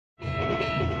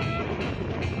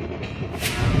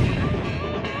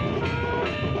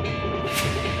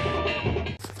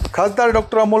खासदार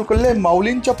डॉक्टर अमोल कोल्हे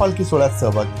माऊलींच्या पालखी सोहळ्यात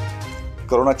सहभागी।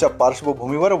 कोरोनाच्या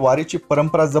पार्श्वभूमीवर वारीची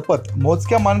परंपरा जपत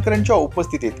मोजक्या मानकऱ्यांच्या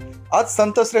उपस्थितीत आज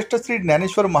संत श्रेष्ठ श्री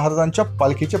ज्ञानेश्वर महाराजांच्या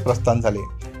पालखीचे प्रस्थान झाले।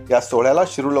 या सोहळ्याला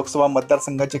शिरूर लोकसभा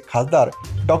मतदारसंघाचे खासदार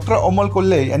डॉक्टर अमोल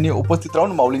कोल्हे यांनी उपस्थित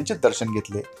राहून माऊलींचे दर्शन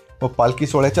घेतले व पालखी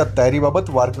सोहळ्याच्या तयारीबाबत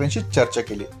वारकऱ्यांशी चर्चा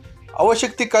केली।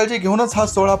 आवश्यक ती काळजी घेऊनच हा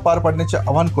सोहळा पार पाडण्याचे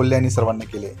आवाहन कोल्हे यांनी सर्वांना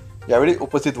केले। यावेळी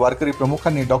उपस्थित वारकरी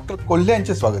प्रमुखांनी डॉक्टर कोल्हे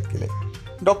यांचे स्वागत केले।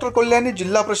 डॉक्टर कोल्हे यांनी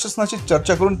जिल्हा प्रशासनाशी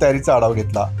चर्चा करून तयारीचा आढावा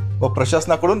घेतला व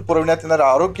प्रशासनाकडून पुरवण्यात येणाऱ्या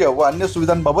आरोग्य व अन्य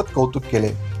सुविधांबाबत कौतुक केले।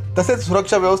 तसेच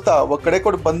सुरक्षा व्यवस्था व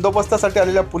कडेकोट बंदोबस्तासाठी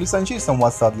आलेल्या पोलिसांशी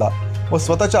संवाद साधला व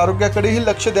स्वतःच्या आरोग्याकडेही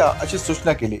लक्ष द्या अशी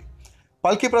सूचना केली।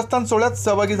 पालखी प्रस्थान सोहळ्यात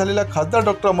सहभागी झालेल्या खासदार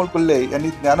डॉक्टर अमोल कोल्हे यांनी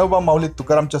ज्ञानोबा माऊली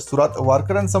तुकारामच्या सुरात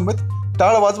वारकऱ्यांसमवेत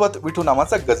टाळ वाजवत विठू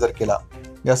नामाचा गजर केला।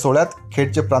 या सोहळ्यात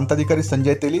खेडचे प्रांताधिकारी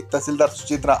संजय तेली, तहसीलदार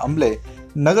सुचित्रा आंबले,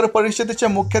 नगर परिषदेचे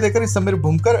मुख्याधिकारी समीर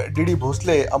भूमकर, डी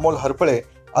भोसले, अमोल हरपळे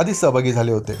आदी सहभागी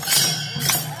झाले होते।